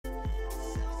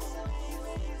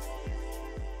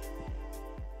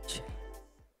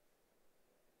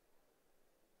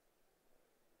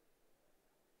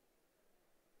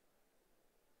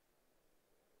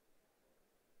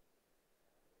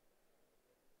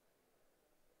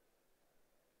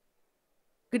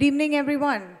Good evening,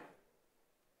 everyone.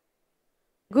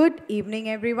 Good evening,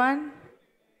 everyone.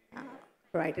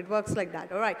 Right, it works like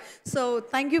that. All right. So,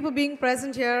 thank you for being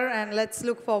present here, and let's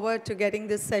look forward to getting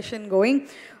this session going.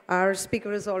 Our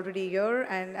speaker is already here,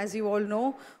 and as you all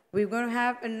know, we're going to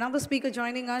have another speaker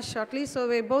joining us shortly. So,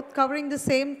 we're both covering the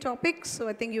same topic. So,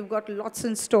 I think you've got lots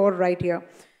in store right here.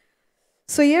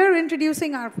 So, here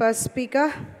introducing our first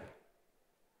speaker.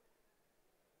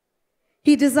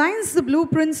 He designs the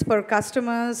blueprints for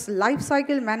customers'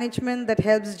 lifecycle management that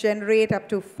helps generate up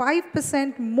to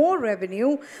 5% more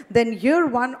revenue than year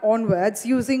one onwards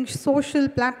using social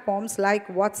platforms like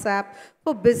WhatsApp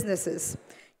for businesses.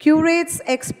 Curates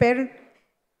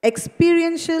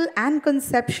experiential and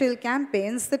conceptual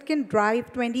campaigns that can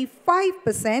drive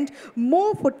 25%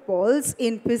 more footfalls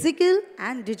in physical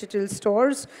and digital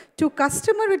stores to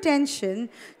customer retention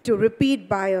to repeat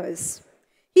buyers.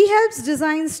 He helps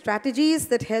design strategies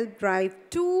that help drive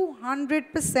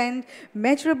 200%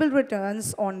 measurable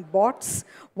returns on bots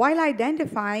while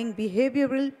identifying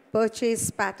behavioral purchase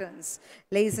patterns.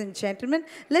 Ladies and gentlemen,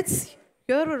 let's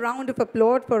hear a round of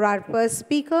applause for our first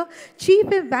speaker, Chief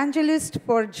Evangelist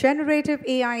for Generative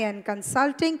AI and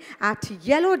Consulting at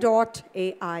Yellow Dot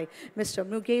AI, Mr.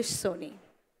 Mukesh Soni.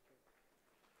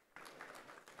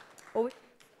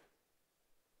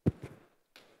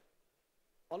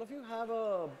 All of you have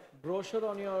a brochure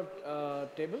on your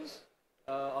tables,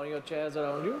 on your chairs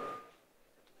around you.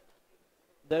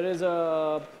 There is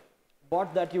a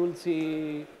bot that you will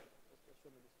see,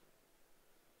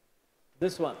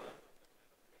 this one.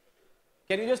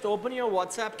 Can you just open your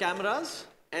WhatsApp cameras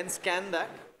and scan that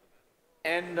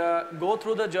and go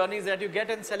through the journeys that you get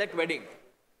and select wedding.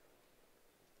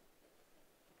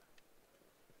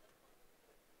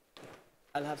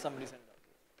 I'll have somebody send it.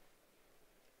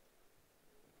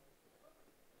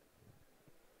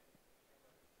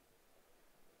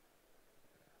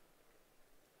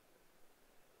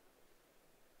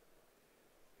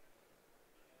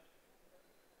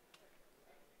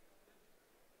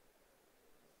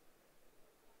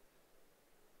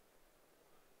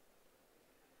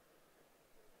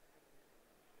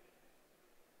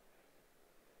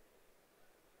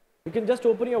 You can just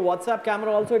open your WhatsApp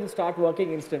camera also, it will start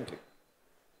working instantly.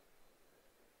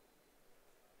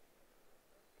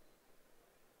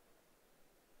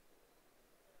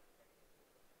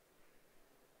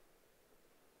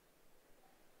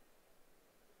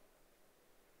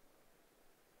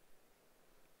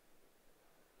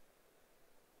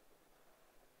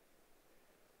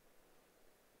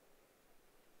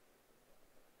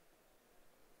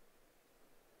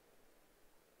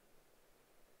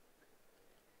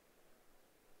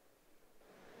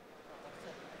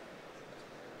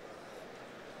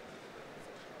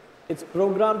 It's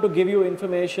programmed to give you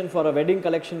information for a wedding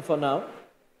collection for now.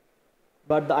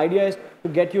 But the idea is to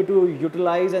get you to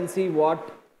utilize and see what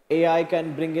AI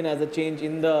can bring in as a change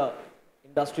in the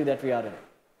industry that we are in.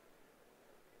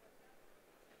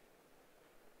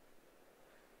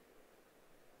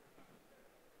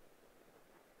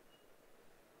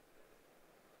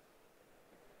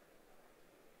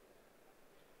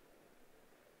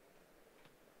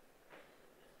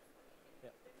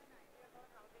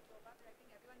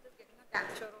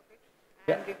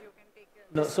 Yeah.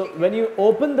 No, so when you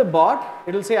open the bot,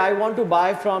 it will say, I want to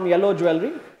buy from Yellow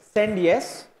Jewelry. Send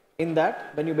yes in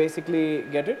that when you basically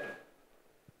get it.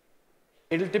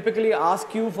 It will typically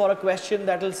ask you for a question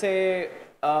that will say,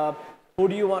 who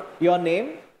do you want, your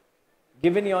name,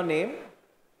 given your name.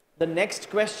 The next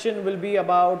question will be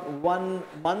about one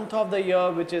month of the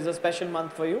year, which is a special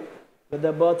month for you,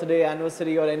 whether birthday,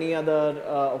 anniversary, or any other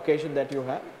occasion that you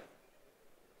have.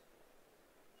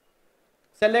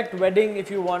 Select wedding if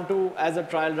you want to as a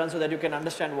trial run so that you can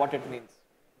understand what it means.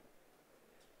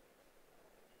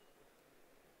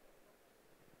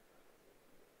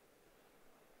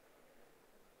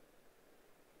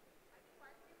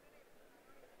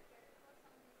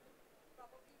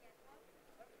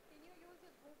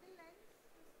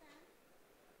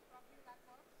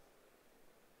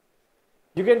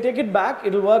 You can take it back,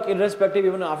 it will work irrespective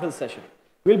even after the session.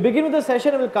 We'll begin with the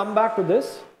session and we'll come back to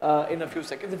this in a few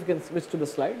seconds. If you can switch to the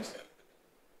slides.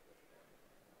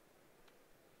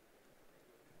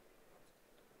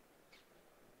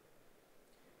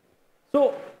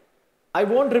 So, I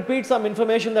won't repeat some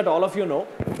information that all of you know,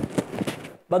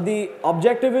 but the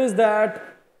objective is that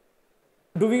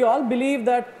do we all believe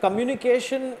that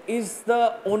communication is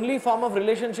the only form of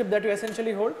relationship that you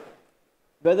essentially hold?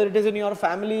 Whether it is in your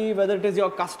family, whether it is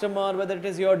your customer, whether it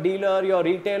is your dealer, your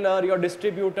retailer, your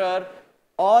distributor,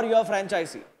 or your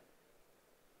franchisee.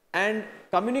 And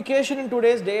communication in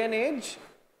today's day and age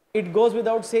it goes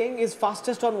without saying, is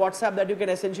fastest on WhatsApp that you can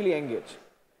essentially engage.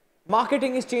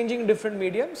 Marketing is changing in different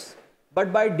mediums,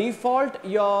 but by default,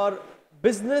 your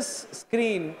business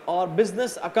screen or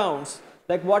business accounts,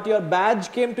 like what your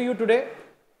badge came to you today,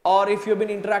 or if you've been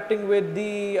interacting with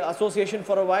the association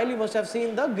for a while, you must have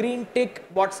seen the green tick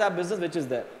WhatsApp business which is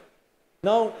there.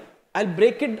 Now, I'll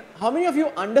break it. How many of you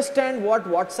understand what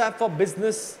WhatsApp for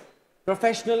business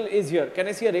professional is here? Can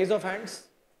I see a raise of hands?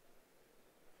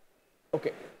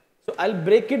 Okay. So I'll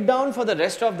break it down for the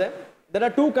rest of them. There are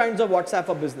two kinds of WhatsApp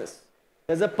for business.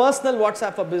 There's a personal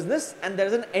WhatsApp for business and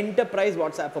there's an enterprise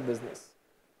WhatsApp for business.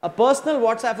 A personal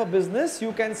WhatsApp for business,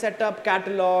 you can set up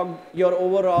catalog, your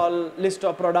overall list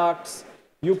of products.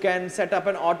 You can set up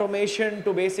an automation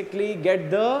to basically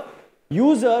get the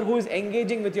user who is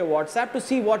engaging with your WhatsApp to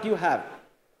see what you have.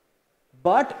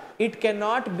 But it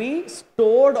cannot be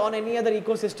stored on any other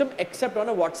ecosystem except on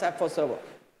a WhatsApp for server.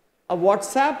 A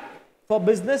WhatsApp for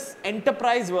business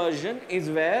enterprise version is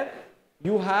where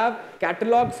you have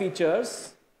catalog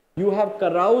features, you have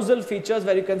carousel features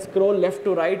where you can scroll left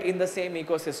to right in the same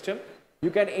ecosystem.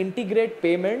 You can integrate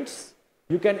payments,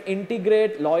 you can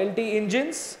integrate loyalty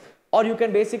engines, or you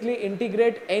can basically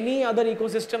integrate any other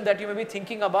ecosystem that you may be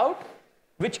thinking about,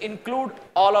 which include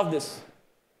all of this.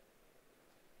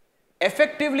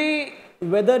 Effectively,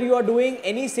 whether you are doing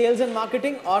any sales and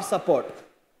marketing or support,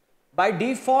 by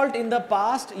default in the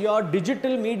past, your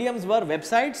digital mediums were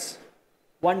websites,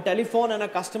 one telephone and a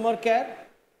customer care,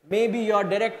 maybe your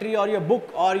directory or your book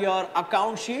or your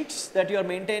account sheets that you are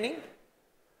maintaining.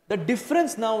 The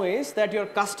difference now is that your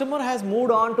customer has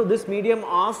moved on to this medium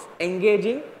of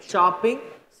engaging, shopping,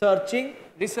 searching,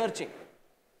 researching.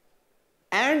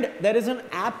 And there is an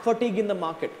app fatigue in the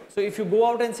market. So if you go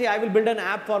out and say, I will build an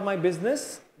app for my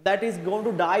business, that is going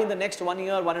to die in the next 1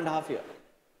 year, 1.5 years.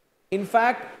 In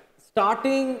fact,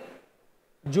 starting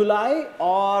July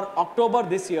or October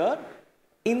this year,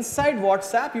 inside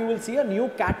WhatsApp, you will see a new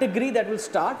category that will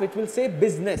start, which will say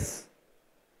business.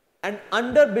 And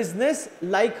under business,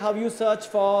 like how you search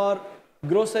for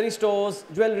grocery stores,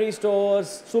 jewelry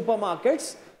stores,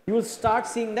 supermarkets, you will start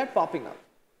seeing that popping up.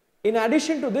 In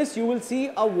addition to this, you will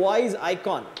see a voice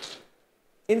icon.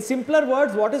 In simpler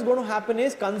words, what is going to happen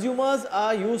is consumers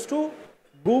are used to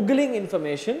Googling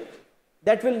information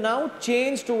that will now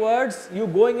change towards you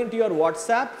going into your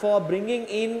WhatsApp for bringing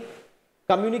in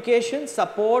communication,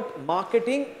 support,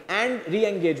 marketing and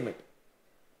re-engagement.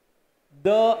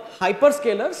 The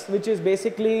hyperscalers, which is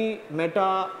basically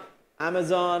Meta,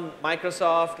 Amazon,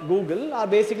 Microsoft, Google, are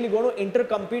basically going to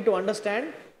intercompete to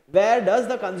understand where does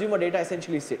the consumer data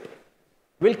essentially sit.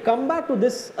 We'll come back to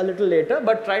this a little later,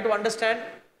 but try to understand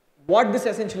what this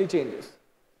essentially changes.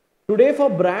 Today, for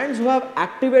brands who have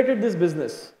activated this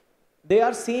business, they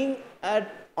are seeing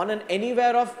on an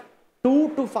anywhere of 2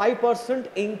 to 5%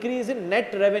 increase in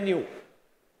net revenue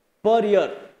per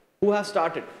year who have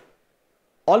started.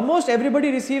 Almost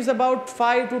everybody receives about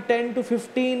 5 to 10 to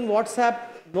 15 WhatsApp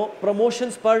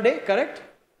promotions per day, correct?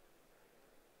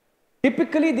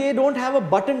 Typically, they don't have a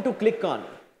button to click on.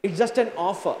 It's just an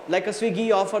offer, like a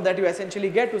Swiggy offer that you essentially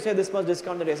get to say this much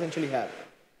discount that you essentially have.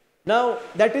 Now,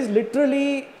 that is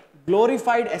literally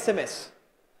glorified SMS,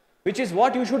 which is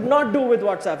what you should not do with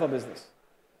WhatsApp for Business,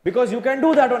 because you can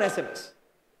do that on SMS.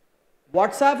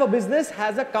 WhatsApp for Business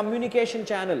has a communication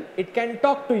channel. It can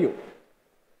talk to you.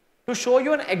 To show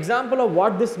you an example of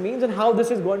what this means and how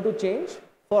this is going to change,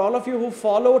 for all of you who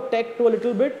follow tech to a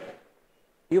little bit,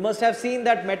 you must have seen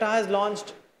that Meta has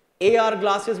launched AR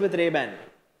glasses with Ray-Ban.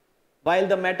 While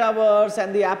the Metaverse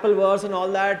and the Appleverse and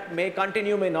all that may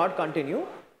continue, may not continue,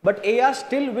 but AR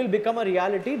still will become a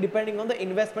reality depending on the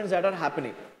investments that are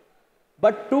happening.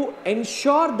 But to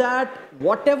ensure that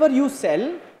whatever you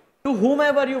sell to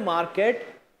whomever you market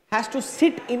has to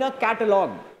sit in a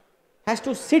catalog, has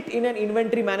to sit in an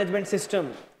inventory management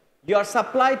system, your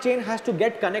supply chain has to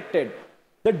get connected.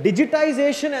 The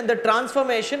digitization and the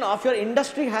transformation of your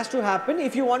industry has to happen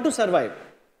if you want to survive.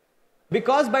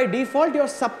 Because by default, your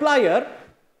supplier,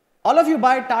 all of you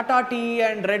buy Tata Tea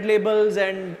and Red Labels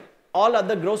and all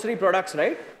other grocery products,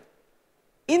 right?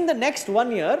 In the next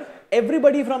 1 year,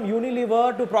 everybody from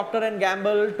Unilever to Procter &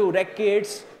 Gamble to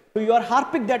Reckitt's to your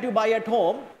Harpic that you buy at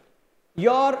home,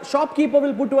 your shopkeeper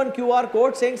will put one QR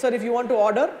code saying, sir, if you want to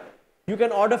order, you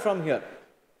can order from here.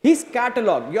 His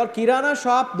catalog, your Kirana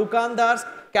shop, Dukandar's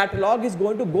catalog is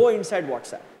going to go inside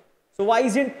WhatsApp. So why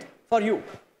isn't for you?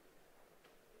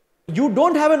 You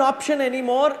don't have an option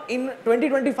anymore in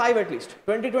 2025 at least.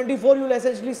 2024 you will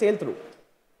essentially sail through.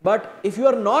 But if you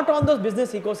are not on those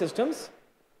business ecosystems,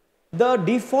 the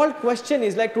default question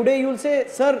is like today you will say,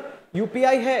 sir,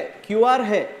 UPI hai, QR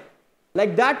hai.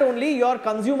 Like that only your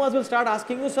consumers will start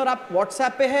asking you, sir, aap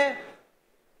WhatsApp pe hai?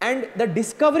 And the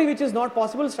discovery which is not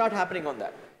possible start happening on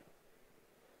that.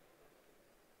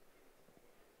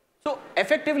 So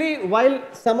effectively, while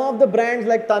some of the brands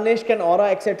like Tanishq and Aura,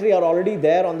 etc. are already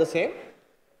there on the same,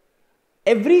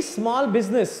 every small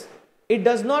business, it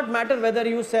does not matter whether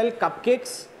you sell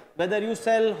cupcakes, whether you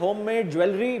sell homemade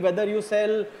jewelry, whether you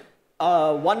sell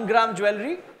 1 gram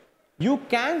jewelry, you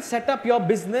can set up your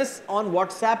business on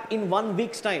WhatsApp in 1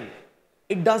 week's time.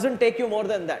 It doesn't take you more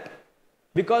than that.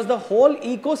 Because the whole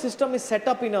ecosystem is set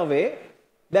up in a way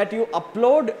that you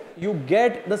upload, you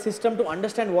get the system to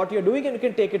understand what you're doing and you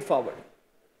can take it forward.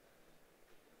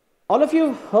 All of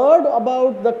you heard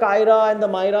about the Kyra and the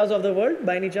Myras of the world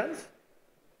by any chance?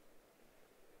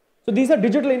 So these are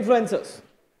digital influencers.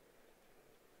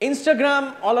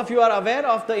 Instagram, all of you are aware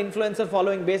of the influencer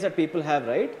following base that people have,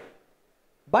 right?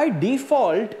 By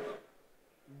default,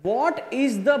 what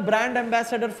is the brand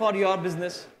ambassador for your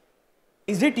business?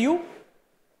 Is it you?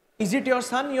 Is it your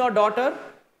son, your daughter,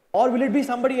 or will it be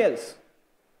somebody else?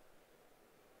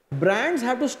 Brands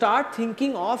have to start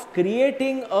thinking of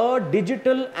creating a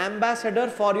digital ambassador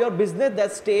for your business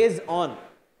that stays on.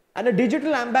 And a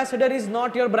digital ambassador is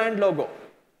not your brand logo.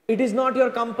 It is not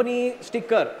your company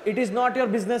sticker. It is not your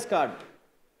business card.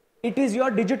 It is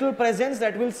your digital presence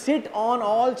that will sit on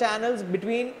all channels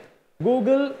between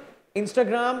Google,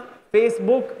 Instagram,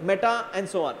 Facebook, Meta, and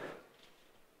so on.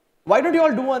 Why don't you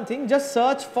all do one thing? Just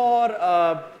search for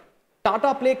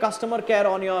Tata Play customer care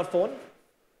on your phone,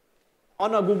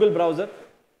 on a Google browser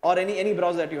or any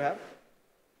browser that you have.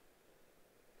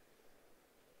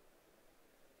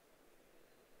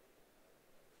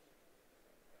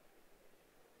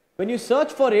 When you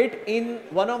search for it, in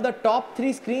one of the top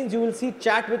 3 screens, you will see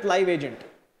chat with live agent.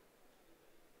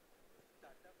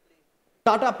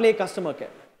 Tata Play customer care.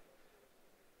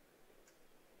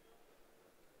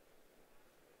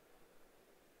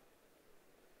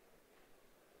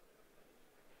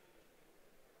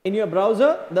 In your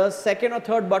browser, the second or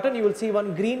third button, you will see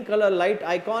one green color light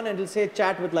icon and it will say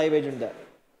chat with live agent there.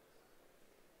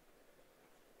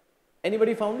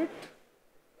 Anybody found it?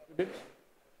 You did?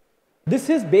 This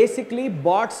is basically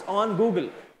bots on Google.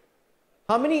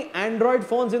 How many Android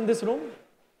phones in this room?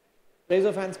 Raise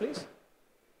your hands, please.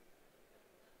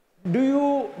 Do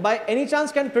you, by any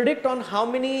chance, can predict on how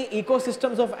many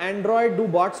ecosystems of Android do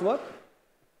bots work?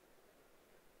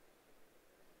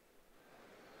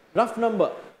 Rough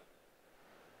number.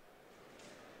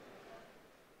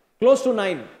 Close to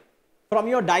 9 from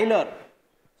your dialer.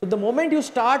 So the moment you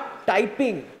start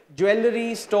typing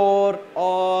jewelry store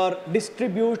or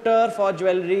distributor for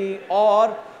jewelry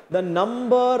or the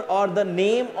number or the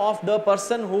name of the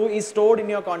person who is stored in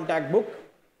your contact book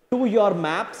to your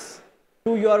maps,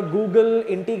 to your Google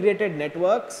integrated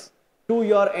networks, to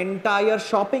your entire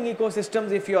shopping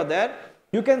ecosystems if you are there,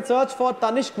 you can search for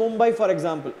Tanishq Mumbai, for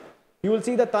example. You will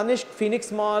see the Tanishq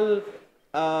Phoenix Mall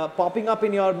popping up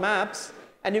in your maps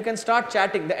and you can start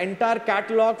chatting. The entire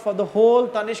catalog for the whole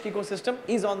Tanishq ecosystem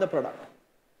is on the product.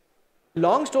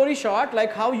 Long story short,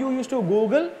 like how you used to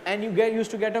Google and you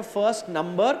used to get a first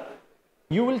number,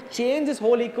 you will change this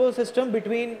whole ecosystem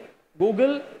between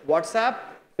Google, WhatsApp,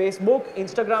 Facebook,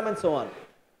 Instagram and so on.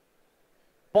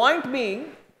 Point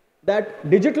being that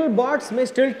digital bots may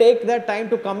still take their time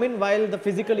to come in while the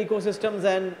physical ecosystems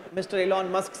and Mr.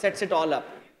 Elon Musk sets it all up.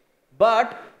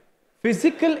 But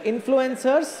physical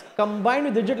influencers combined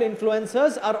with digital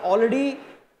influencers are already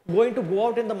going to go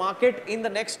out in the market in the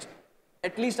next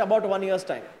at least about 1 year's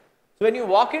time. So when you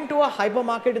walk into a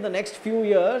hypermarket in the next few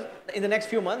years, in the next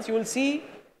few months, you will see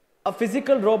a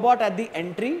physical robot at the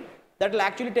entry that will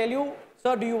actually tell you,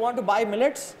 sir, do you want to buy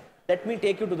millets? Let me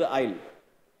take you to the aisle.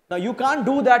 Now you can't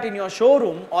do that in your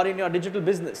showroom or in your digital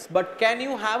business, but can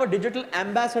you have a digital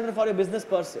ambassador for your business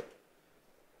per se?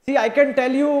 See, I can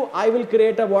tell you, I will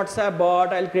create a WhatsApp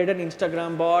bot, I'll create an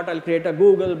Instagram bot, I'll create a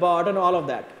Google bot and all of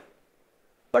that.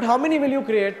 But how many will you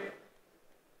create?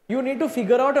 You need to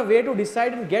figure out a way to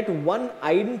decide and get one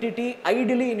identity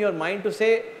ideally in your mind to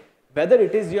say whether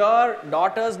it is your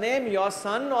daughter's name, your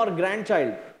son or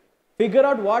grandchild. Figure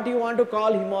out what you want to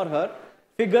call him or her.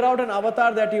 Figure out an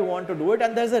avatar that you want to do it,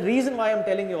 and there's a reason why I'm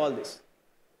telling you all this.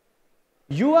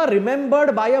 You are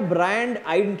remembered by a brand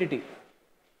identity.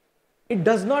 It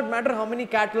does not matter how many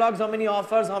catalogs, how many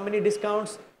offers, how many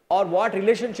discounts or what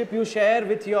relationship you share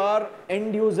with your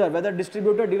end user, whether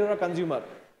distributor, dealer or consumer.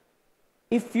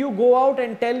 If you go out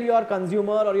and tell your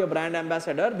consumer or your brand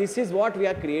ambassador, this is what we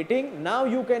are creating, now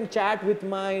you can chat with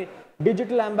my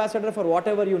digital ambassador for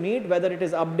whatever you need, whether it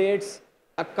is updates,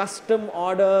 a custom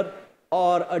order,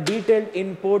 or a detailed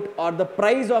input or the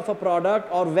price of a product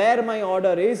or where my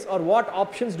order is or what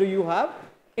options do you have,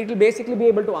 it will basically be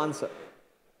able to answer.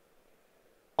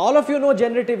 All of you know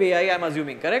generative AI, I'm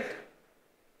assuming, correct?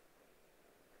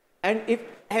 And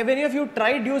have any of you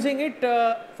tried using it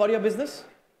for your business?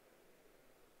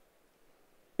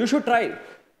 You should try.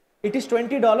 It is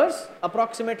 $20,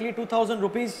 approximately 2,000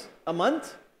 rupees a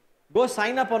month. Go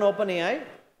sign up on OpenAI.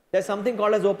 There's something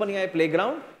called as OpenAI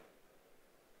Playground.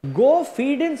 Go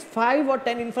feed in 5 or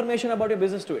 10 information about your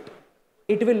business to it.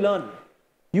 It will learn.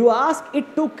 You ask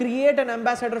it to create an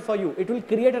ambassador for you. It will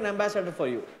create an ambassador for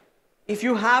you. If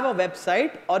you have a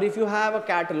website or if you have a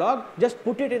catalog, just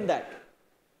put it in that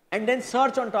and then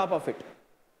search on top of it.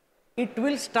 It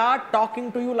will start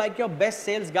talking to you like your best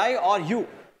sales guy or you.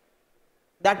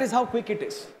 That is how quick it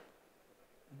is.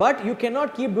 But you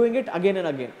cannot keep doing it again and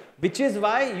again, which is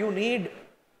why you need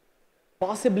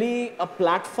possibly a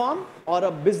platform or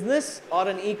a business or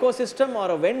an ecosystem or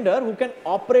a vendor who can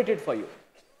operate it for you.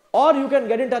 Or you can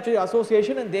get in touch with your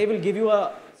association and they will give you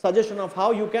a suggestion of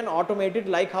how you can automate it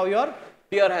like how your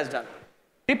peer has done.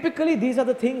 Typically, these are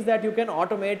the things that you can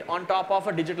automate on top of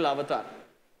a digital avatar.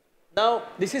 Now,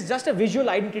 this is just a visual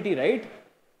identity, right?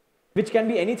 Which can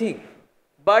be anything.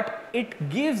 But it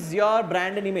gives your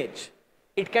brand an image.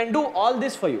 It can do all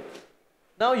this for you.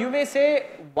 Now you may say,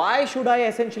 why should I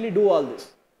essentially do all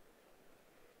this?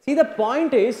 See, the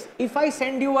point is, if I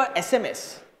send you a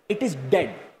SMS, it is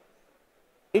dead.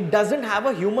 It doesn't have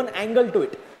a human angle to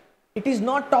it. It is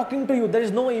not talking to you. There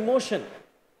is no emotion.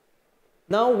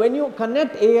 Now when you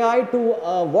connect AI to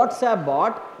a WhatsApp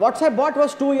bot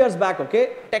was 2 years back,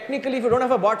 okay? Technically, if you don't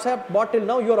have a WhatsApp bot till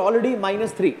now, you are already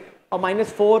 -3. Or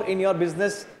 -4 in your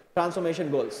business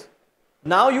transformation goals.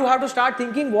 Now you have to start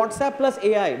thinking WhatsApp plus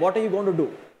AI, what are you going to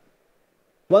do?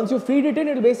 Once you feed it in,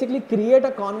 it will basically create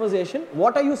a conversation.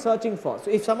 What are you searching for? So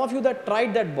if some of you that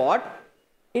tried that bot,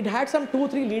 it had some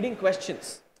 2-3 leading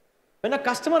questions. When a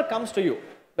customer comes to you,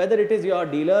 whether it is your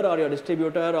dealer or your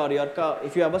distributor or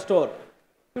if you have a store,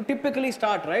 you typically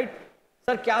start, right?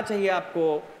 Sir, क्या चाहिए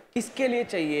आपको? किसके लिए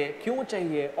चाहिए? क्यों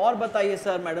चाहिए? और बताइए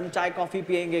sir, madam, चाय कॉफी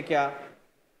पिएंगे क्या?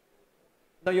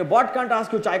 Now your bot can't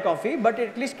ask you chai coffee, but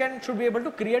at least should be able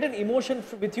to create an emotion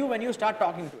with you when you start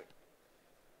talking to it.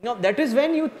 Now that is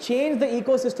when you change the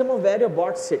ecosystem of where your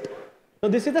bots sit. Now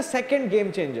this is the second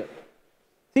game changer.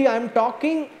 See, I am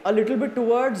talking a little bit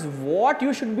towards what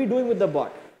you should be doing with the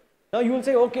bot. Now you will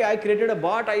say, okay, I created a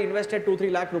bot, I invested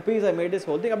 2-3 lakh rupees, I made this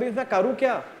whole thing. Abhi isme karu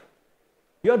kya?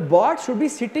 Your bot should be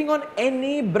sitting on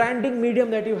any branding medium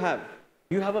that you have.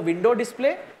 You have a window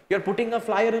display, you're putting a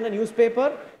flyer in a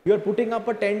newspaper, you're putting up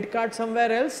a tent card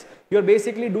somewhere else, you're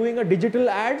basically doing a digital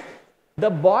ad. The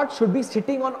bot should be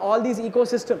sitting on all these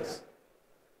ecosystems.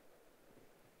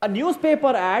 A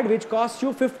newspaper ad which costs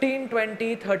you 15,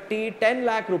 20, 30, 10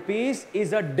 lakh rupees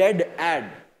is a dead ad.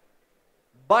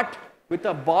 But with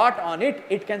a bot on it,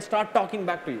 it can start talking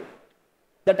back to you.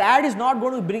 That ad is not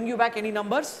going to bring you back any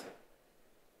numbers.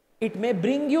 It may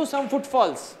bring you some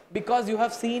footfalls because you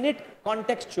have seen it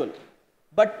contextual.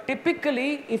 But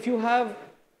typically, if you have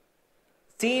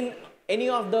seen any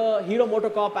of the Hero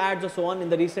MotoCorp ads or so on in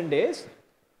the recent days,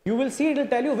 you will see it will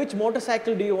tell you which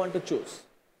motorcycle do you want to choose.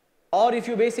 Or if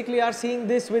you basically are seeing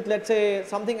this with, let's say,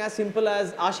 something as simple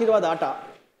as Ashirwad Atta,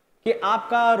 कि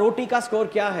आपका रोटी का score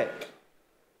क्या है?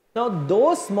 Now,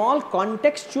 those small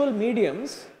contextual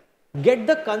mediums get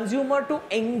the consumer to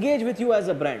engage with you as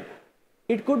a brand.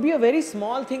 It could be a very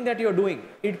small thing that you're doing.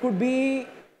 It could be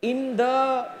in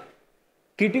the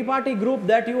kitty party group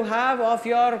that you have of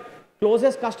your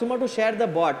closest customer to share the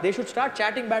bot. They should start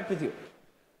chatting back with you.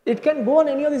 It can go on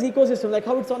any of these ecosystems, like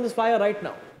how it's on this flyer right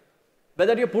now.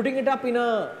 Whether you're putting it up in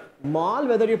a mall,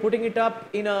 whether you're putting it up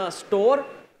in a store,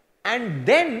 and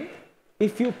then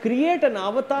if you create an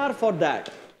avatar for that,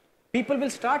 people will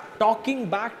start talking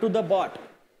back to the bot.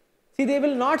 See, they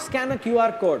will not scan a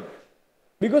QR code.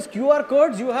 Because QR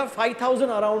codes, you have 5,000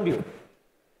 around you.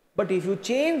 But if you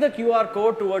change the QR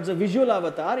code towards a visual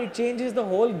avatar, it changes the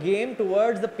whole game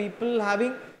towards the people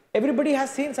having, everybody has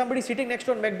seen somebody sitting next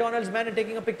to a McDonald's man and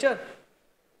taking a picture.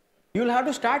 You will have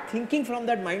to start thinking from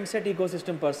that mindset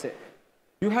ecosystem per se.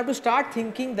 You have to start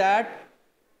thinking that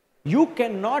you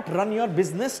cannot run your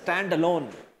business stand alone.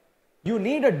 You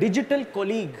need a digital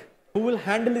colleague who will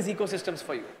handle these ecosystems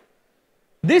for you.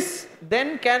 This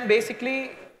then can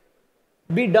basically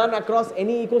be done across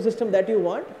any ecosystem that you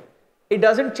want. It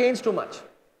doesn't change too much.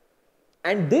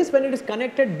 And this, when it is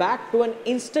connected back to an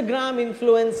Instagram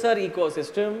influencer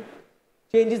ecosystem,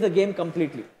 changes the game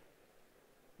completely.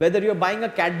 Whether you're buying a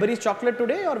Cadbury's chocolate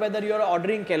today or whether you're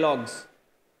ordering Kellogg's,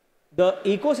 the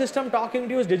ecosystem talking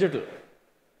to you is digital.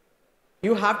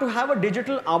 you have to have a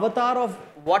digital avatar of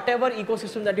whatever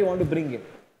ecosystem that you want to bring in.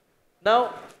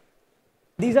 Now,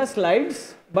 these are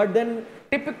slides, but then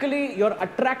typically you're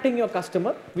attracting your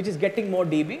customer, which is getting more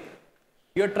DB.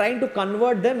 You're trying to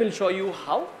convert them, we'll show you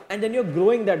how, and then you're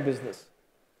growing that business.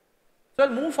 So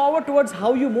I'll move forward towards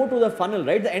how you move to the funnel,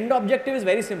 right? The end objective is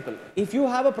very simple. If you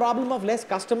have a problem of less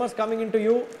customers coming into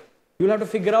you, you'll have to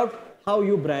figure out how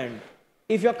you brand.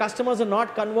 If your customers are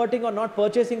not converting or not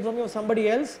purchasing from you or somebody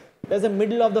else, there's a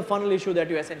middle of the funnel issue that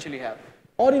you essentially have.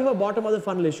 Or you have a bottom of the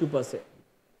funnel issue per se.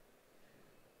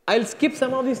 I'll skip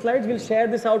some of these slides, we'll share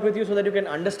this out with you so that you can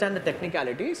understand the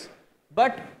technicalities.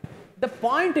 But the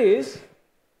point is,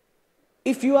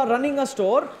 if you are running a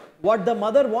store, what the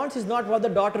mother wants is not what the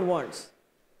daughter wants.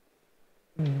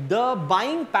 The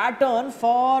buying pattern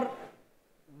for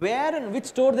where and which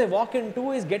store they walk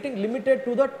into is getting limited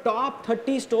to the top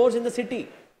 30 stores in the city.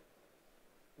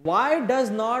 Why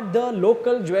does not the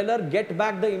local jeweler get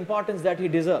back the importance that he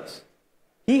deserves?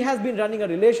 He has been running a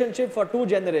relationship for 2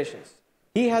 generations.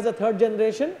 He has a 3rd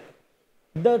generation.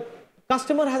 The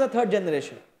customer has a 3rd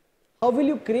generation. How will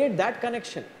you create that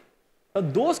connection? Now,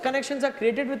 those connections are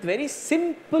created with very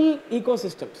simple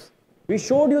ecosystems. We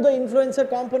showed you the influencer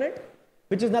component,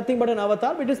 which is nothing but an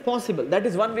avatar, but it is possible. That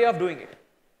is one way of doing it.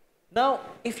 Now,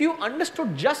 if you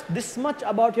understood just this much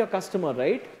about your customer,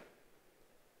 right?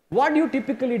 What do you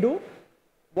typically do?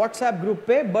 WhatsApp group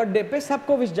पे, birthday पे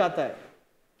सबको wish जाता है.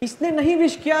 किसने नहीं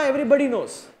wish किया, everybody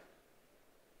knows.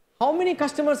 How many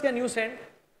customers can you send?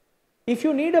 If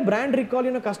you need a brand recall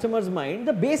in a customer's mind,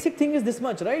 the basic thing is this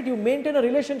much, right? You maintain a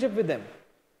relationship with them.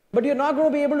 But you're not going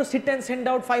to be able to sit and send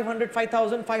out 500,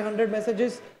 5,500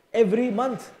 messages every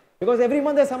month. Because every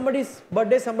month there's somebody's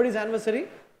birthday, somebody's anniversary.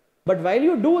 But while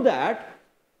you do that,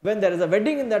 when there is a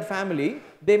wedding in that family,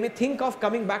 they may think of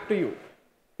coming back to you.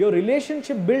 Your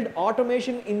relationship build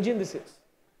automation engine this is.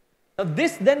 Now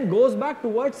this then goes back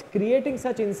towards creating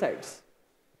such insights.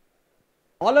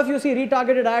 All of you see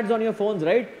retargeted ads on your phones,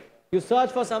 right? You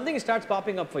search for something, it starts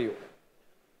popping up for you.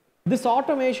 This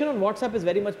automation on WhatsApp is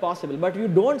very much possible, but you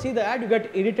don't see the ad, you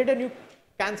get irritated and you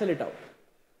cancel it out.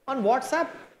 On WhatsApp,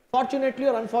 fortunately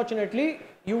or unfortunately,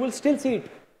 you will still see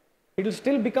it. It will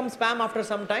still become spam after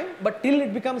some time, but till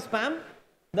it becomes spam,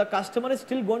 the customer is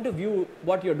still going to view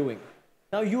what you're doing.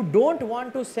 Now, you don't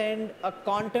want to send a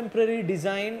contemporary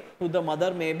design to the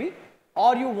mother maybe,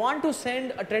 or you want to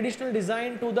send a traditional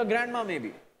design to the grandma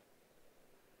maybe.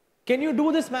 Can you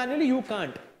do this manually? You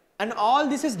can't. And all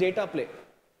this is data play.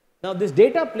 Now, this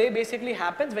data play basically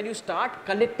happens when you start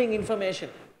collecting information.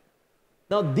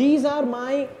 Now, these are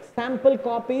my sample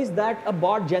copies that a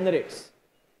bot generates.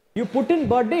 You put in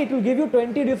birthday, it will give you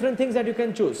 20 different things that you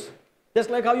can choose. Just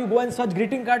like how you go and search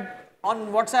greeting card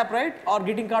on WhatsApp, right? Or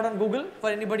greeting card on Google for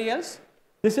anybody else.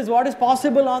 This is what is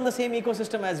possible on the same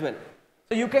ecosystem as well.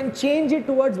 So you can change it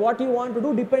towards what you want to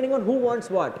do depending on who wants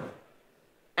what.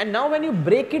 And now when you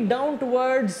break it down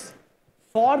towards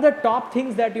for the top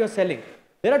things that you're selling,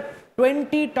 there are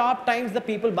 20 top times the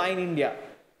people buy in India.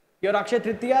 Your Akshaya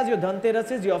Tritiyas, your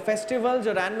Dhanterases, your festivals,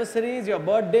 your anniversaries, your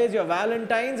birthdays, your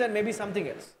Valentines, and maybe something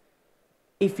else.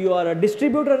 If you are a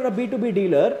distributor and a B2B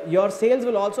dealer, your sales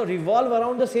will also revolve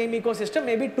around the same ecosystem,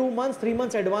 maybe 2 months, 3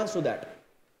 months advance to that.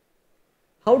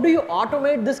 How do you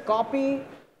automate this copy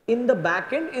in the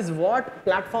backend is what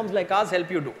platforms like ours help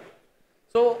you do.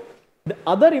 So the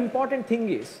other important thing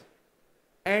is,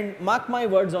 and mark my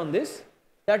words on this,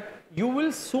 that you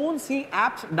will soon see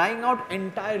apps dying out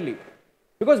entirely.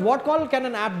 Because what all can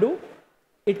an app do?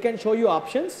 It can show you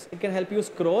options, it can help you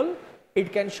scroll,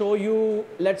 it can show you,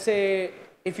 let's say,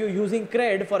 if you're using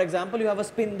Cred, for example, you have a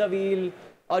spin the wheel,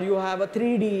 or you have a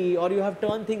 3D, or you have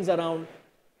turn things around.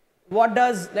 What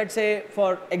does, let's say,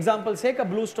 for example's sake, a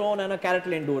blue stone and a carrot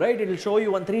lane do, right? It will show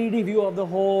you one 3D view of the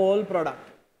whole product.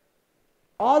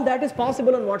 All that is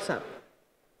possible on WhatsApp.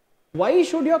 Why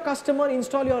should your customer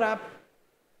install your app?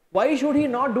 Why should he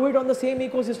not do it on the same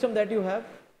ecosystem that you have?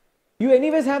 You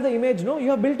anyways have the image, no?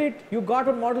 You have built it, you got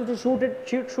a model to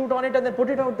shoot on it and then put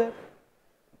it out there.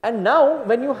 And now,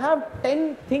 when you have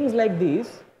 10 things like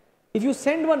these, if you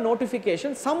send one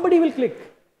notification, somebody will click.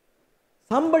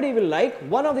 Somebody will like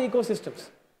one of the ecosystems.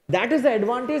 That is the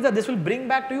advantage that this will bring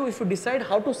back to you if you decide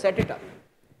how to set it up.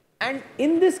 And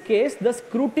in this case, the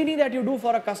scrutiny that you do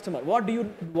for a customer, what do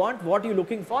you want, what you're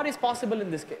looking for is possible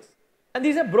in this case. And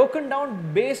these are broken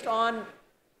down based on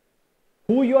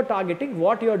who you're targeting,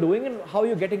 what you're doing, and how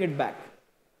you're getting it back.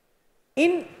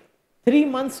 In 3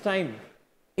 months' time,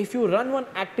 if you run one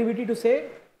activity to say,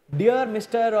 dear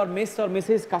Mr. or Miss or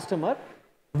Mrs. customer,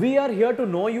 we are here to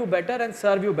know you better and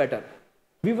serve you better.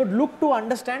 We would look to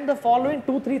understand the following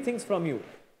 2-3 things from you.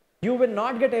 You will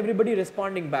not get everybody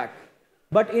responding back.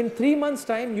 But in 3 months'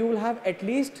 time, you will have at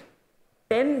least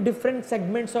 10 different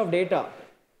segments of data.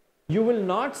 You will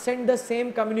not send the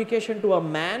same communication to a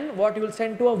man what you will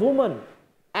send to a woman.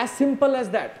 As simple as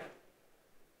that.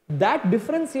 That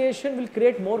differentiation will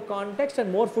create more context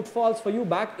and more footfalls for you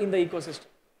back in the ecosystem.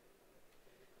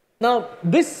 Now,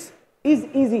 this is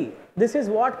easy. This is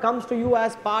what comes to you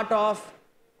as part of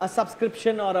a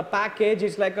subscription or a package.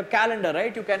 It's like a calendar,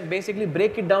 right? You can basically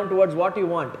break it down towards what you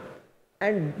want.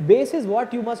 And basis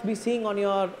what you must be seeing on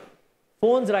your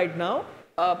phones right now.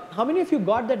 How many of you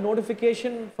got that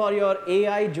notification for your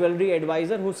AI jewelry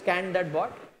advisor who scanned that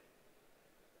bot?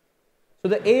 So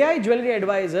the AI jewelry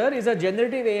advisor is a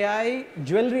generative AI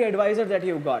jewelry advisor that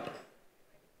you've got.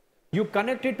 You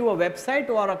connect it to a website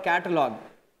or a catalog.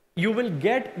 You will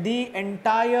get the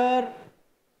entire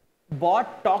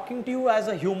bot talking to you as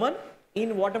a human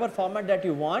in whatever format that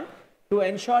you want to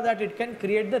ensure that it can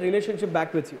create the relationship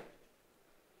back with you.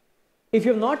 If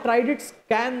you have not tried it,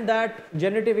 scan that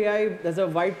generative AI. There's a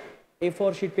white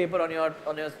A4 sheet paper on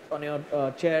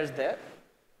your chairs there.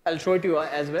 I'll show it to you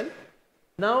as well.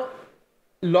 Now,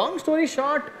 long story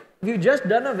short, we've just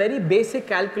done a very basic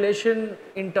calculation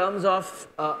in terms of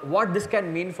what this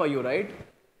can mean for you, right?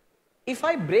 If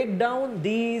I break down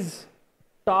these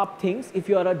top things, if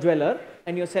you are a jeweler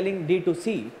and you're selling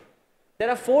D2C, there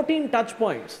are 14 touch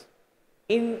points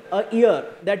in a year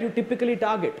that you typically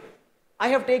target. I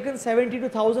have taken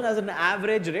 72,000 as an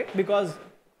average rate because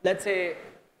let's say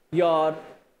your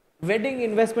wedding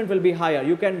investment will be higher.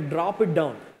 You can drop it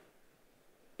down.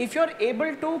 If you're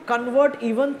able to convert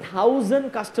even 1,000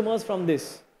 customers from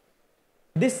this,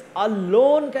 this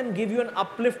alone can give you an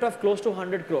uplift of close to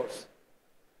 100 crores.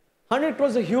 100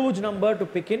 crores is a huge number to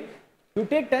pick in. You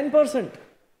take 10%,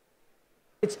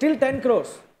 it's still 10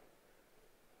 crores.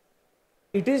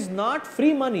 It is not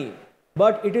free money,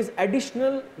 but it is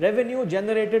additional revenue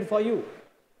generated for you.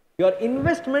 Your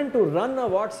investment to run a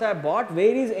WhatsApp bot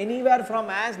varies anywhere from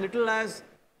as little as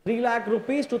 3 lakh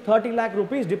rupees to 30 lakh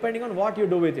rupees depending on what you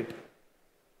do with it.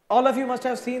 All of you must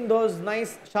have seen those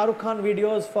nice Shah Rukh Khan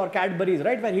videos for Cadbury's,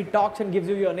 right? Where he talks and gives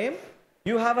you your name.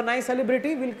 You have a nice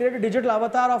celebrity, we'll create a digital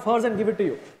avatar of hers and give it to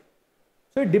you.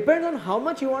 So it depends on how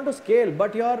much you want to scale,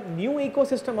 but your new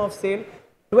ecosystem of sale,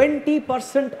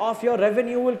 20% of your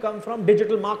revenue will come from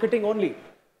digital marketing only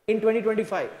in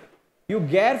 2025. You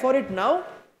gear for it now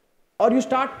or you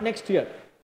start next year.